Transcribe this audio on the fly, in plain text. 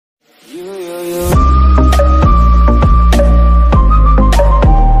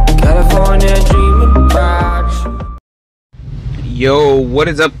Yo, what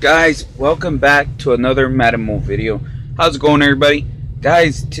is up, guys? Welcome back to another Madden video. How's it going, everybody?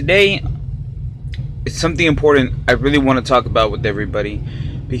 Guys, today it's something important I really want to talk about with everybody,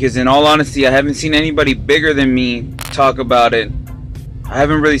 because in all honesty, I haven't seen anybody bigger than me talk about it. I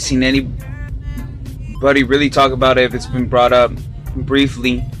haven't really seen anybody really talk about it if it's been brought up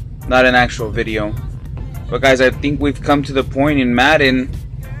briefly, not an actual video. But guys, I think we've come to the point in Madden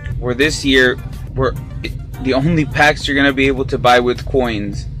where this year the only packs you're gonna be able to buy with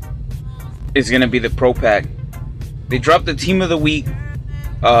coins is gonna be the Pro Pack. They dropped the Team of the Week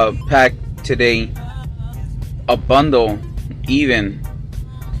pack today, a bundle even.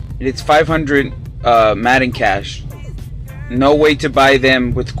 It's 500 Madden cash. No way to buy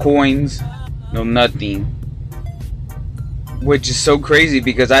them with coins, no nothing. Which is so crazy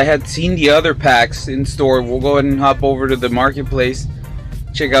because I had seen the other packs in store. We'll go ahead and hop over to the marketplace,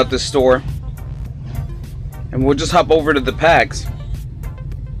 check out the store, and we'll just hop over to the packs.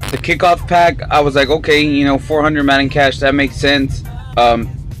 The kickoff pack, I was like, okay, you know, 400 Madden cash, that makes sense.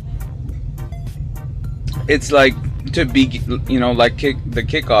 It's like to be, you know, like the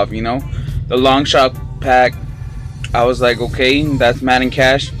kickoff, you know. The long shot pack, I was like, okay, that's Madden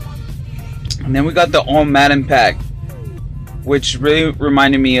cash. And then we got the all Madden pack, which really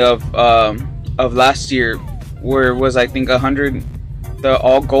reminded me of last year, where it was, I think, 100, the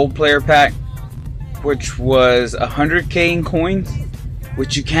all gold player pack, which was 100k in coins,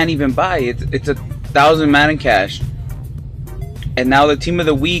 which you can't even buy. It's 1,000 Madden cash. And now the Team of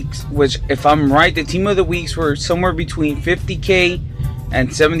the Weeks, which, if I'm right, the Team of the Weeks were somewhere between 50k and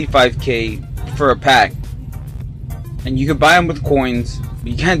 75k for a pack, and you could buy them with coins.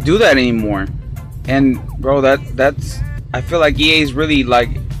 You can't do that anymore. And bro, that's I feel like EA's really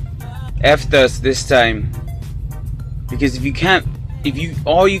like effed us this time, because if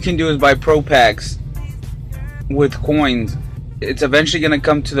all you can do is buy pro packs with coins, it's eventually gonna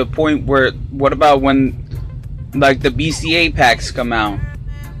come to the point where, what about when like the BCA packs come out?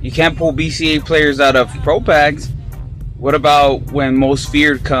 You can't pull BCA players out of pro packs. What about when Most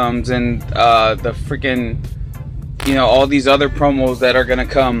Feared comes and the freaking, you know, all these other promos that are gonna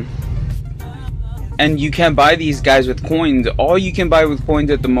come, and you can't buy these guys with coins? All you can buy with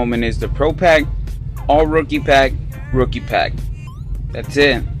coins at the moment is the pro pack, all rookie pack, rookie pack. That's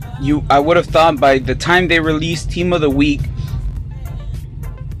it. I would have thought by the time they released Team of the Week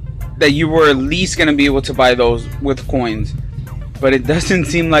that you were at least going to be able to buy those with coins, but it doesn't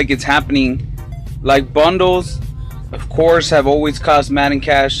seem like it's happening. Like, bundles, of course, have always cost Madden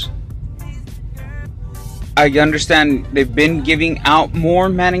cash. I understand they've been giving out more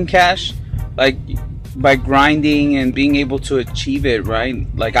Madden cash, like by grinding and being able to achieve it, right?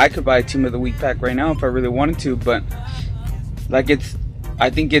 Like, I could buy a Team of the Week pack right now if I really wanted to, but like, I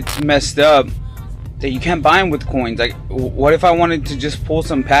think it's messed up that you can't buy them with coins. Like, what if I wanted to just pull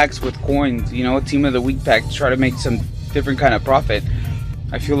some packs with coins, you know, a Team of the Week pack, to try to make some different kind of profit?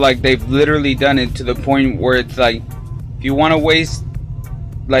 I feel like they've literally done it to the point where it's like, if you want to waste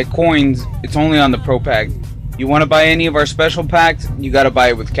like coins, it's only on the pro pack. You want to buy any of our special packs, you got to buy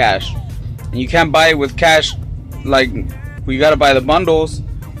it with cash. And you can't buy it with cash. Like, you got to buy the bundles.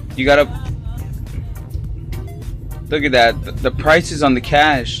 You got to look at that, the prices on the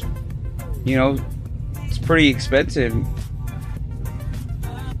cash, you know, it's pretty expensive.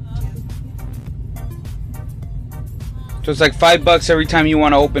 So it's like $5 every time you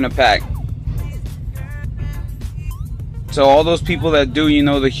want to open a pack. So all those people that do, you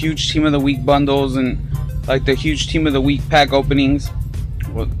know, the huge Team of the Week bundles and like the huge Team of the Week pack openings,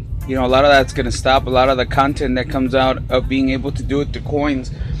 well, you know, a lot of that's gonna stop. A lot of the content that comes out of being able to do it to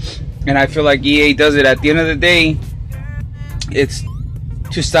coins. And I feel like EA does it. At the end of the day, it's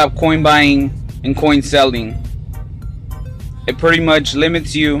to stop coin buying and coin selling. It pretty much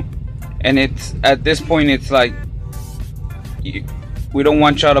limits you, and it's, at this point, it's like, we don't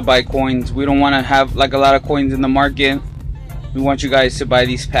want y'all to buy coins. We don't want to have like a lot of coins in the market. We want you guys to buy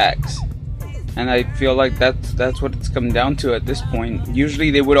these packs. And I feel like that's what it's come down to at this point. Usually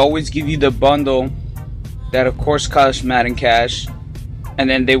they would always give you the bundle that of course costs Madden cash, and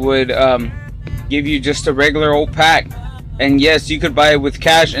then they would give you just a regular old pack. And yes, you could buy it with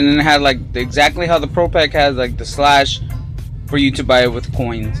cash, and then it had like exactly how the pro pack has, like the slash for you to buy it with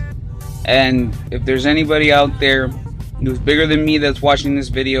coins. And if there's anybody out there who's bigger than me that's watching this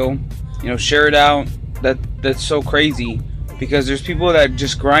video, you know, share it out. That's so crazy, because there's people that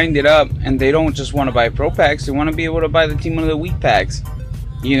just grind it up and they don't just want to buy pro packs, they want to be able to buy the Team of the Week packs.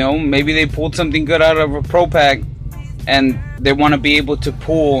 You know, maybe they pulled something good out of a pro pack and they want to be able to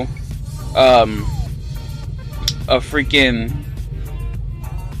pull a freaking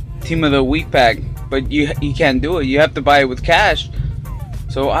Team of the Week pack but you can't do it. You have to buy it with cash.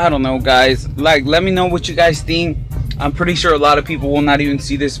 So I don't know, guys. Like, let me know what you guys think. I'm pretty sure a lot of people will not even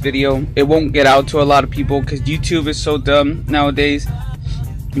see this video. It won't get out to a lot of people because YouTube is so dumb nowadays.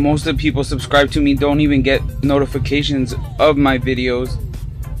 Most of the people subscribe to me don't even get notifications of my videos.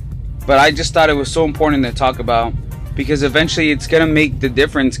 But I just thought it was so important to talk about, because eventually it's gonna make the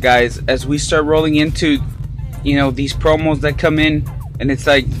difference, guys, as we start rolling into, you know, these promos that come in, and it's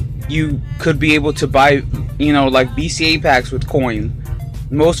like you could be able to buy, you know, like BCA packs with coins,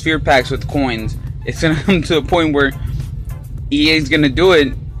 most fear packs with coins. It's gonna come to a point where EA is gonna do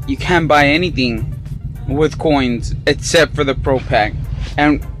it. You can't buy anything with coins except for the pro pack.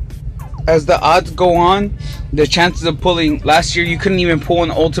 And as the odds go on, the chances of pulling, last year you couldn't even pull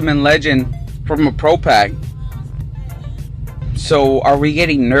an ultimate legend from a pro pack. So are we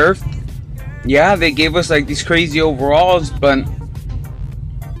getting nerfed? Yeah, they gave us like these crazy overalls, but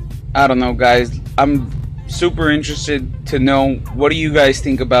I don't know, guys. I'm super interested to know, what do you guys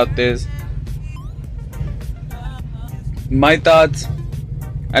think about this? My thoughts,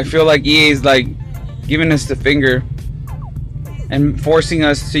 I feel like EA is like giving us the finger and forcing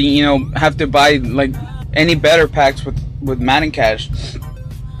us to, you know, have to buy like any better packs with Madden Cash.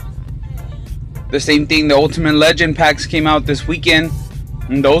 The same thing, the Ultimate Legend packs came out this weekend,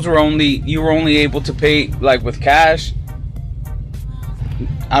 and those were you were only able to pay like with cash.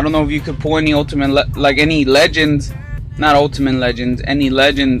 I don't know if you could pull any any legends, not Ultimate Legends, any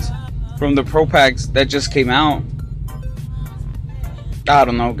legends from the pro packs that just came out. I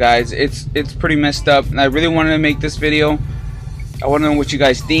don't know, guys. It's pretty messed up, and I really wanted to make this video. I want to know what you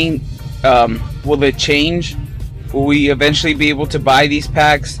guys think. Will it change? Will we eventually be able to buy these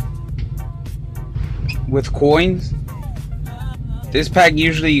packs with coins? This pack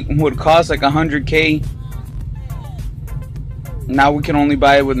usually would cost like 100K. Now we can only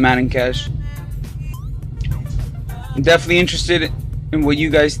buy it with Madden Cash. I'm definitely interested in what you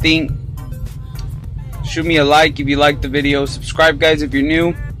guys think. Shoot me a like if you liked the video. Subscribe, guys, if you're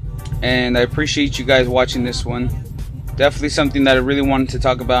new. And I appreciate you guys watching this one. Definitely something that I really wanted to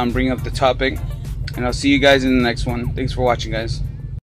talk about and bring up the topic. And I'll see you guys in the next one. Thanks for watching, guys.